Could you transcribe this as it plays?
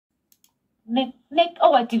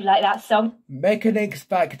Oh, I do like that song. Mechanic's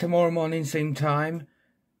back tomorrow morning, same time.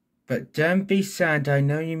 But don't be sad, I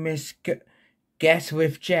know you miss Guess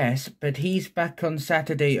with Jess, but he's back on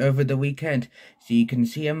Saturday over the weekend, so you can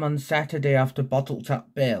see him on Saturday after Bottled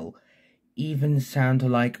Up Bill. Even sound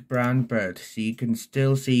like Brown Bird, so you can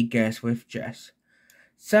still see Guess with Jess.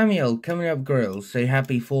 Samuel, coming up grills, say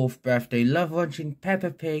happy 4th birthday, love watching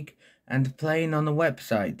Peppa Pig and playing on the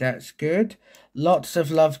website, that's good. Lots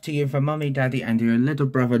of love to you from Mummy, Daddy and your little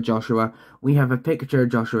brother Joshua. We have a picture of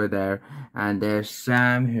Joshua there, and there's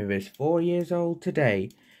Sam, who is 4 years old today.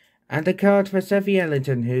 And a card for Sophie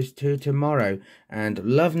Ellington, who's 2 tomorrow, and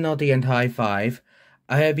love Noddy and Hi5.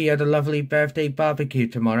 I hope you had a lovely birthday barbecue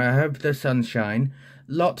tomorrow, I hope the sun shine.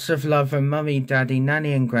 Lots of love from Mummy, Daddy,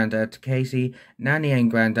 Nanny and Grandad Casey, Nanny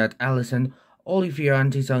and Grandad Alison, all of your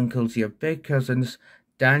aunties, uncles, your big cousins,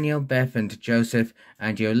 Daniel, Beth and Joseph,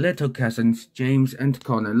 and your little cousins, James and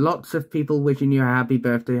Connor. Lots of people wishing you a happy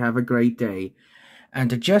birthday, have a great day.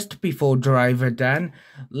 And just before Driver Dan,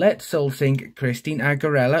 let's all sing Christine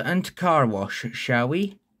Aguilera and Car Wash, shall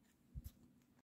we?